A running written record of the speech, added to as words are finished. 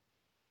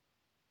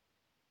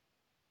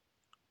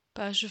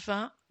Page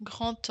 20,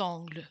 grand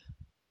angle.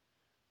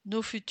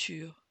 Nos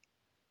futurs.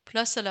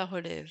 Place à la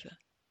relève.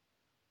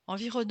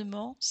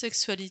 Environnement,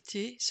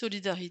 sexualité,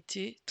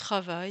 solidarité,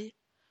 travail.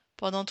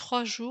 Pendant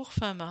 3 jours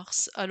fin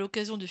mars, à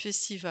l'occasion du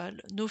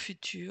festival Nos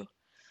futurs,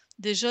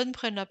 des jeunes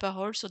prennent la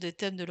parole sur des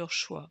thèmes de leur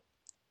choix.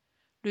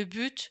 Le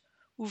but,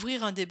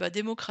 ouvrir un débat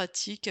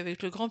démocratique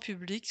avec le grand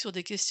public sur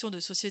des questions de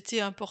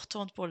société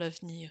importantes pour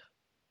l'avenir.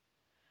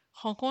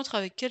 Rencontre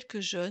avec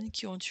quelques jeunes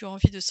qui ont eu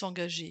envie de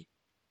s'engager.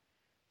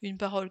 Une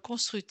parole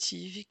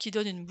constructive qui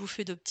donne une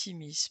bouffée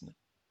d'optimisme.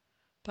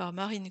 Par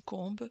Marine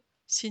Combe,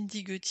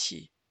 Cindy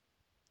Gauthier.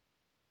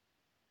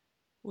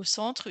 Au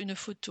centre, une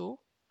photo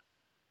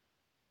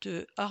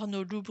de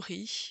Arnaud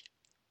Loubry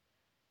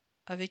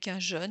avec un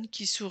jeune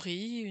qui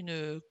sourit,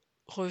 une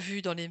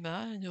revue dans les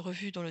mains, une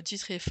revue dont le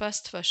titre est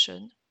Fast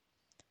Fashion.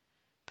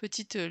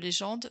 Petite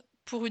légende,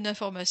 pour une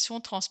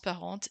information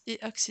transparente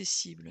et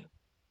accessible.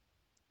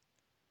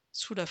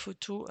 Sous la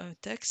photo, un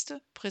texte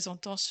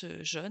présentant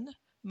ce jeune,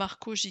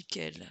 Marco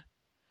Giquel.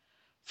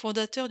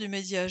 Fondateur du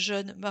média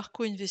jeune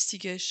Marco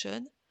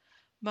Investigation,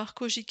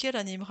 Marco Giquel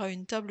animera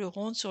une table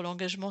ronde sur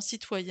l'engagement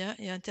citoyen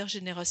et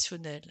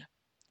intergénérationnel.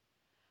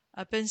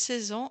 À peine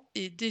 16 ans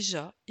et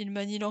déjà, il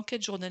manie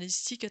l'enquête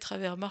journalistique à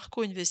travers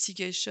Marco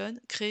Investigation,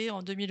 créé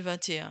en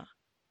 2021.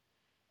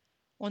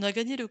 On a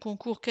gagné le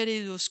concours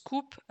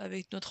Kaléidoscope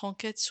avec notre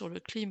enquête sur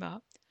le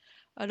climat,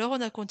 alors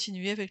on a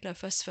continué avec la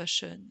fast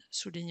fashion,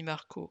 souligne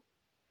Marco.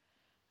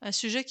 Un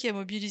sujet qui a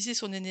mobilisé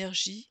son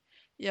énergie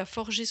et a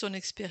forgé son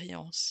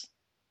expérience.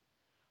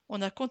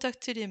 On a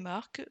contacté les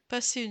marques,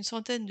 passé une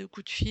centaine de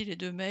coups de fil et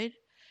de mails,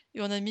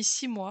 et on a mis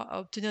 6 mois à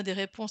obtenir des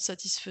réponses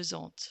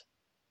satisfaisantes.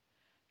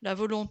 La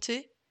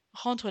volonté,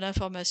 rendre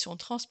l'information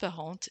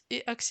transparente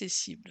et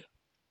accessible.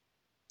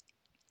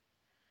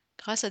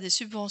 Grâce à des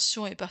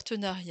subventions et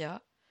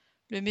partenariats,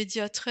 le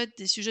média traite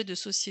des sujets de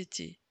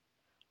société,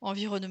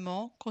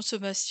 environnement,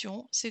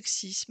 consommation,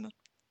 sexisme.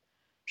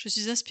 Je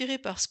suis inspirée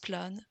par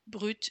Splan,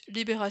 Brut,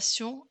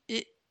 Libération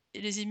et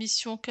les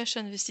émissions Cache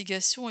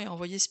Investigation et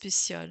Envoyé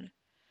spécial.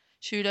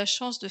 J'ai eu la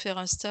chance de faire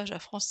un stage à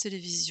France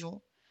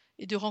Télévisions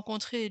et de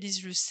rencontrer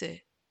Élise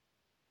Lucet.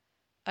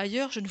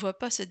 Ailleurs, je ne vois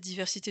pas cette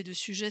diversité de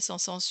sujets sans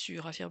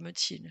censure,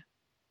 affirme-t-il.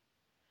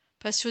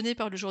 Passionné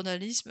par le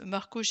journalisme,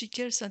 Marco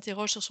Giquel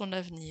s'interroge sur son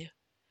avenir.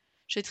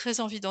 J'ai très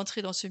envie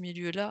d'entrer dans ce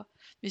milieu-là,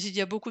 mais il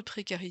y a beaucoup de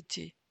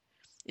précarité.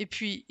 Et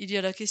puis, il y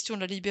a la question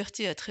de la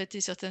liberté à traiter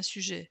certains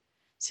sujets.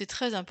 C'est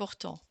très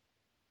important.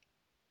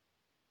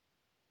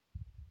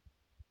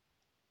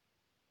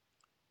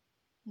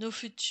 Nos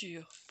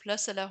futurs.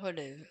 Place à la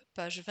relève.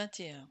 Page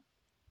 21.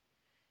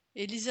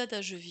 Elisa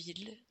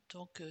d'Ageville,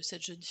 donc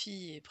cette jeune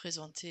fille est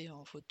présentée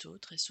en photo,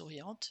 très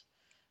souriante,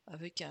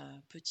 avec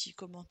un petit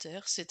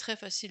commentaire. C'est très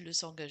facile de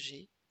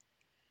s'engager.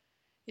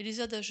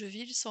 Elisa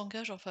d'Ageville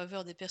s'engage en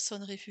faveur des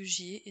personnes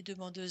réfugiées et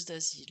demandeuses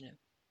d'asile.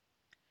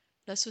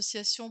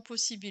 L'association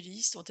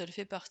Possibiliste, dont elle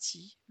fait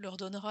partie, leur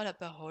donnera la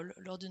parole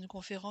lors d'une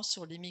conférence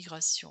sur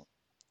l'immigration.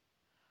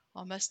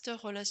 En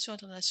master Relations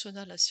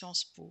internationales à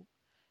Sciences Po,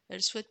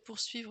 elle souhaite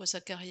poursuivre sa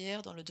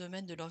carrière dans le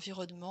domaine de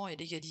l'environnement et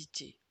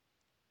l'égalité.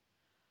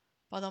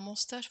 Pendant mon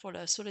stage pour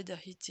la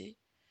solidarité,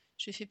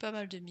 j'ai fait pas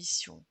mal de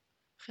missions.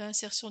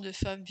 Réinsertion de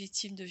femmes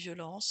victimes de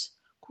violences,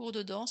 cours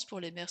de danse pour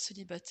les mères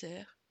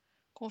célibataires,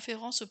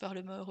 conférence au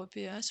Parlement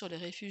européen sur les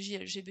réfugiés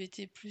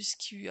LGBT+,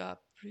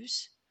 QA+,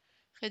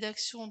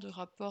 rédaction de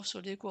rapports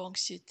sur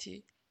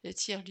l'éco-anxiété, les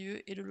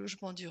tiers-lieux et le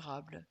logement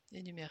durable,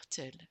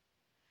 énumère-t-elle.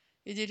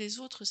 Aider les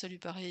autres, ça lui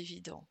paraît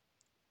évident.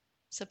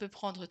 Ça peut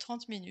prendre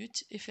 30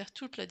 minutes et faire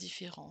toute la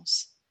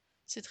différence.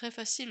 C'est très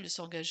facile de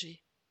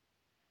s'engager.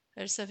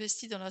 Elle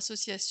s'investit dans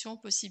l'association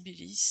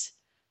Possibilis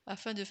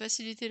afin de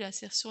faciliter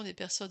l'insertion des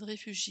personnes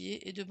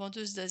réfugiées et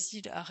demandeuses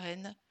d'asile à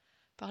Rennes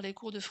par les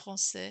cours de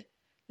français,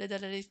 l'aide à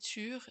la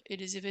lecture et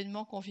les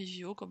événements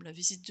conviviaux comme la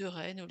visite de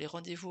Rennes ou les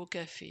rendez-vous au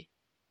café.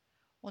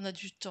 On a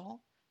du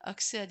temps,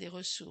 accès à des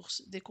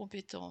ressources, des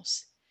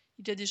compétences.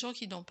 Il y a des gens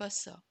qui n'ont pas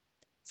ça.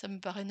 Ça me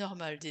paraît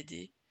normal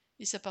d'aider,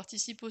 et ça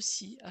participe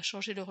aussi à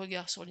changer le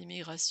regard sur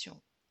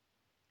l'immigration.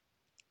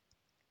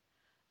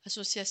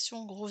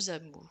 Association Gros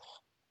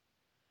Amour.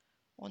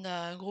 On a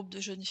un groupe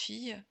de jeunes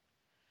filles,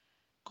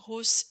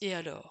 grosses et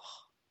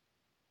alors.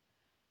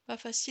 Pas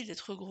facile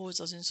d'être grosse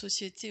dans une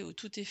société où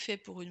tout est fait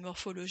pour une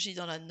morphologie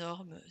dans la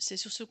norme. C'est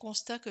sur ce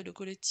constat que le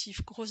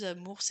collectif Gros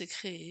Amour s'est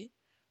créé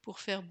pour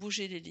faire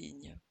bouger les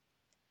lignes.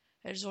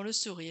 Elles ont le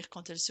sourire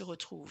quand elles se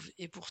retrouvent,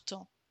 et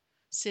pourtant,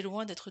 c'est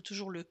loin d'être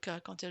toujours le cas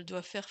quand elles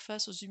doivent faire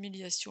face aux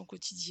humiliations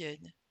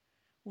quotidiennes.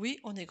 Oui,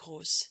 on est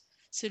grosse,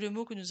 c'est le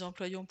mot que nous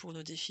employons pour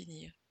nous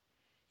définir.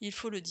 Il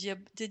faut le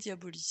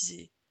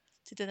dédiaboliser,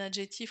 c'est un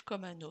adjectif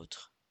comme un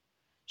autre.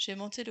 J'ai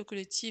monté le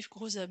collectif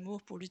Gros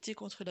Amour pour lutter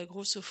contre la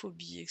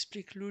grossophobie,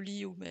 explique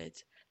Loli Oumed,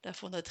 la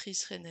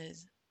fondatrice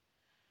rennaise.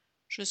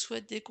 Je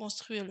souhaite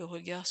déconstruire le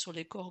regard sur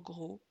les corps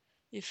gros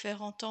et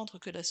faire entendre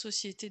que la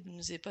société ne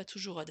nous est pas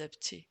toujours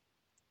adaptée.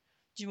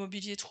 Du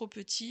mobilier trop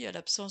petit à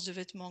l'absence de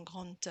vêtements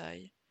grande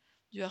taille,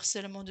 du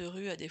harcèlement de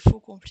rue à des faux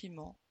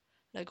compliments,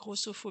 la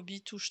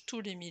grossophobie touche tous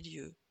les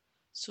milieux,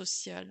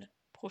 social,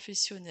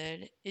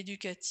 professionnel,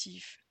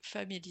 éducatif,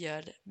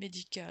 familial,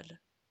 médical.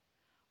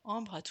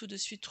 Ambre a tout de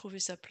suite trouvé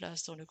sa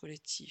place dans le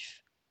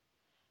collectif.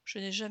 Je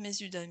n'ai jamais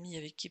eu d'amis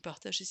avec qui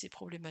partager ces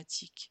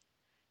problématiques.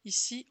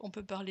 Ici, on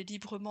peut parler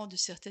librement de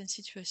certaines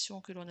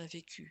situations que l'on a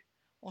vécues.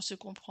 On se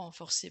comprend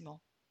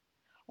forcément.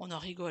 On en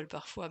rigole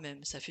parfois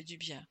même, ça fait du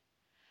bien.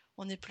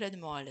 On est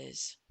pleinement à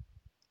l'aise.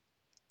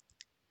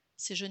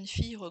 Ces jeunes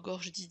filles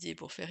regorgent d'idées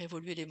pour faire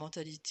évoluer les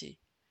mentalités.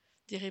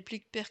 Des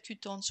répliques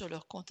percutantes sur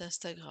leur compte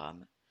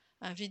Instagram,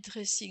 un vide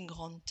dressing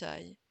grande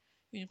taille,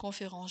 une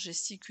conférence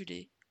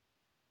gesticulée.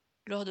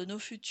 Lors de nos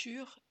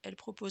futurs, elles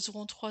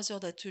proposeront 3 heures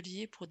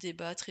d'atelier pour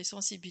débattre et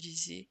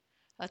sensibiliser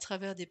à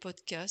travers des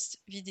podcasts,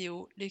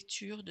 vidéos,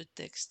 lectures de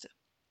textes.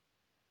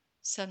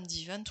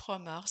 Samedi 23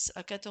 mars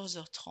à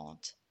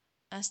 14h30.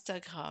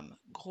 Instagram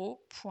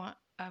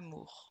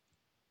gros.amour.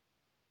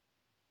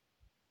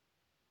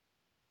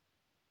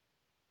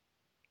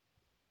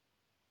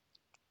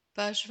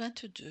 Page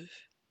 22.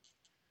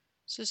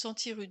 Se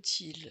sentir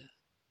utile.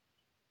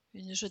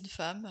 Une jeune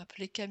femme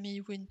appelée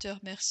Camille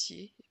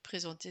Winter-Mercier est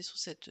présentée sur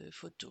cette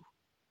photo.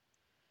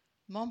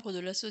 Membre de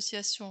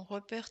l'association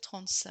Repère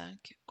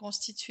 35,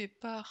 constituée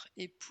par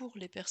et pour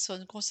les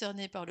personnes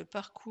concernées par le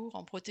parcours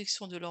en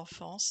protection de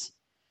l'enfance,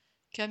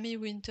 Camille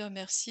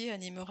Winter-Mercier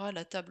animera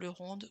la table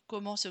ronde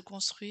Comment se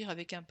construire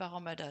avec un parent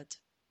malade.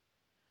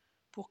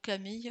 Pour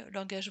Camille,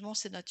 l'engagement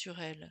c'est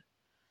naturel.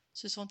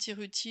 Se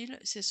sentir utile,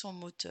 c'est son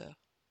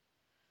moteur.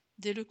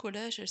 Dès le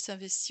collège, elle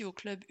s'investit au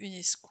club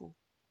UNESCO.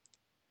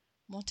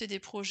 Monter des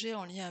projets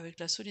en lien avec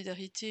la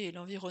solidarité et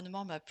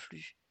l'environnement m'a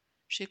plu.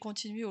 J'ai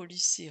continué au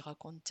lycée,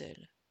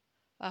 raconte-t-elle.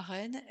 À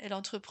Rennes, elle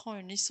entreprend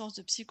une licence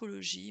de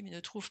psychologie mais ne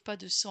trouve pas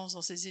de sens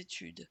dans ses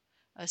études,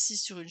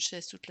 assise sur une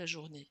chaise toute la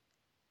journée.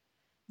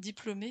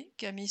 Diplômée,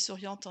 Camille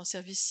s'oriente en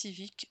service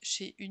civique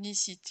chez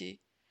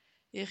Unicité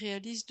et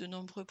réalise de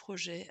nombreux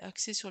projets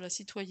axés sur la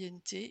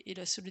citoyenneté et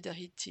la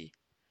solidarité.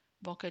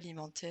 Banque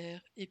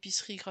alimentaire,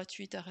 épicerie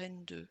gratuite à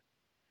Rennes 2.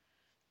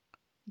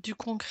 Du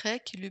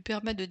concret qui lui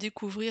permet de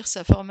découvrir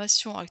sa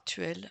formation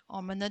actuelle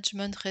en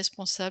management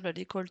responsable à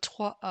l'école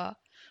 3A,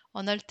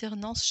 en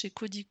alternance chez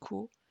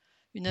Codico,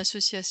 une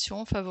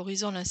association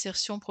favorisant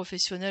l'insertion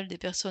professionnelle des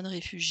personnes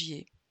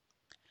réfugiées.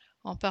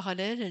 En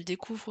parallèle, elle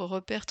découvre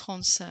Repère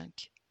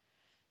 35.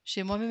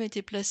 J'ai moi-même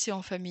été placée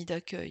en famille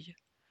d'accueil.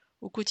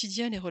 Au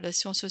quotidien, les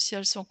relations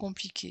sociales sont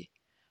compliquées.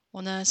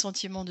 On a un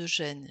sentiment de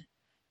gêne.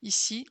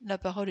 Ici, la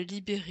parole est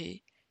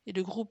libérée et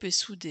le groupe est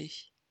soudé.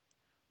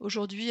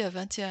 Aujourd'hui, à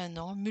 21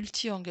 ans,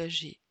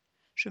 multi-engagée.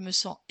 Je me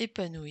sens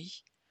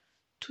épanouie.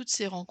 Toutes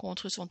ces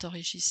rencontres sont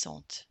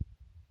enrichissantes.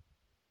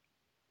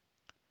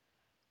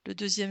 Le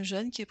deuxième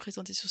jeune qui est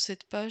présenté sur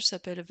cette page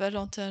s'appelle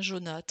Valentin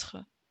Jaunâtre.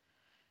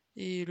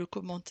 Et le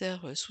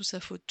commentaire sous sa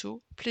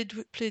photo,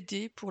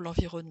 plaider pour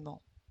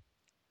l'environnement.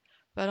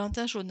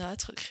 Valentin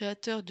Jaunâtre,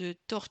 créateur de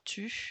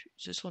Tortue,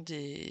 ce sont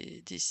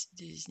des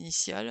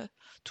initiales,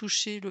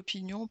 toucher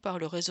l'opinion par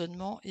le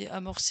raisonnement et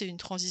amorcer une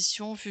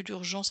transition vu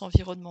l'urgence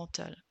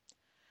environnementale.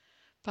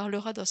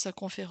 Parlera dans sa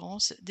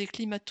conférence des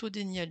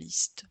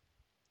climato-dénialistes.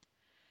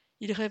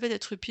 Il rêvait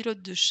d'être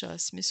pilote de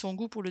chasse, mais son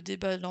goût pour le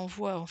débat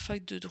l'envoie en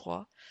fac de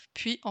droit,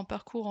 puis en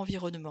parcours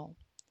environnement.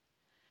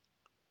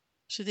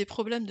 J'ai des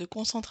problèmes de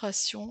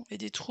concentration et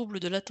des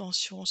troubles de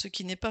l'attention, ce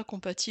qui n'est pas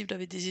compatible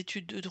avec des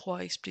études de droit,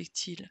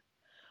 explique-t-il.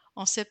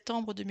 En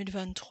septembre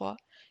 2023,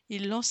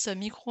 il lance sa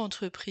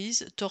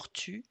micro-entreprise,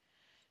 Tortue,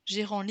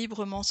 gérant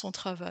librement son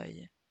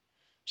travail.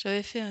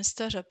 J'avais fait un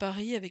stage à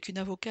Paris avec une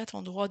avocate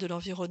en droit de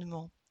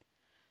l'environnement.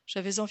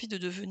 J'avais envie de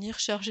devenir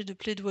chargé de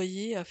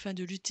plaidoyer afin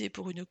de lutter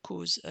pour une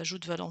cause,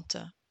 ajoute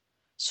Valentin.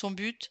 Son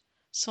but,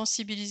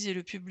 sensibiliser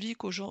le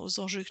public aux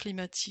enjeux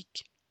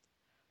climatiques.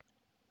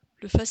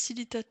 Le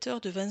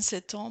facilitateur de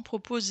 27 ans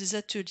propose des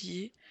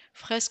ateliers,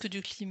 fresques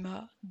du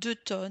climat, 2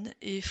 tonnes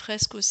et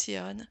fresques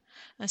océanes,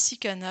 ainsi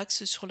qu'un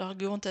axe sur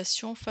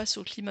l'argumentation face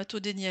aux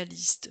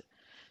climato-dénialistes.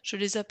 Je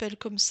les appelle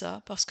comme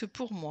ça parce que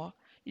pour moi,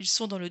 ils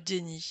sont dans le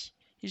déni.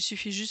 Il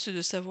suffit juste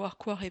de savoir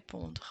quoi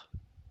répondre.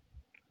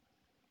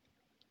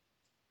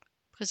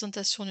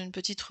 Présentation d'une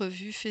petite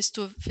revue,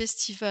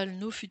 Festival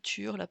Nos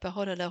Futurs, la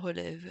parole à la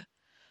relève.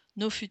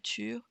 Nos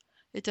Futurs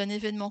est un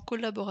événement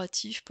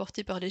collaboratif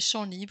porté par les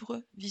Champs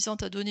Libres visant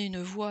à donner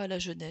une voix à la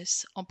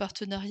jeunesse, en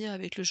partenariat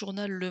avec le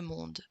journal Le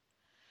Monde.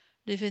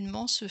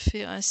 L'événement se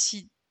fait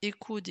ainsi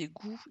écho des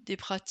goûts, des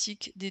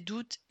pratiques, des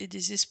doutes et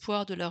des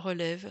espoirs de la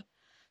relève,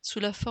 sous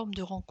la forme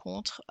de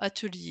rencontres,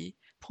 ateliers,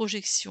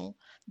 projections,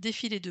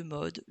 défilés de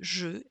mode,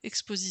 jeux,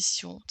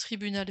 expositions,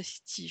 tribunal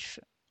actif.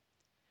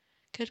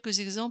 Quelques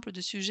exemples de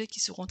sujets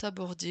qui seront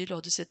abordés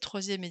lors de cette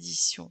 3e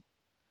édition.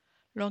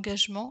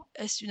 L'engagement,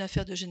 est-ce une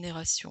affaire de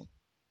génération ?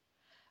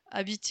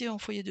 Habiter en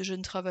foyer de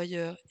jeunes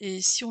travailleurs,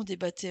 et si on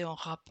débattait en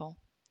rappant ?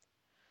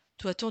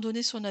 Doit-on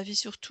donner son avis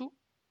sur tout ?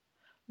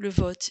 Le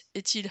vote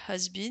est-il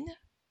has-been ?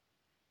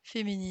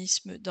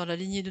 Féminisme dans la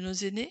lignée de nos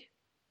aînés ?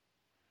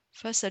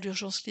 Face à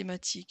l'urgence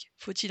climatique,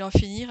 faut-il en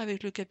finir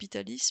avec le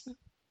capitalisme ?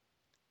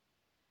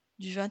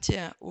 Du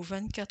 21 au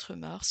 24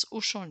 mars,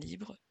 au Champ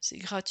Libre, c'est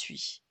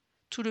gratuit.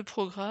 Tout le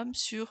programme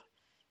sur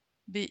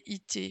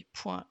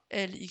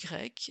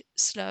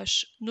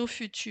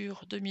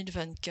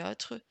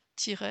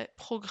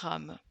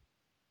bit.ly/nosfuturs2024-programme.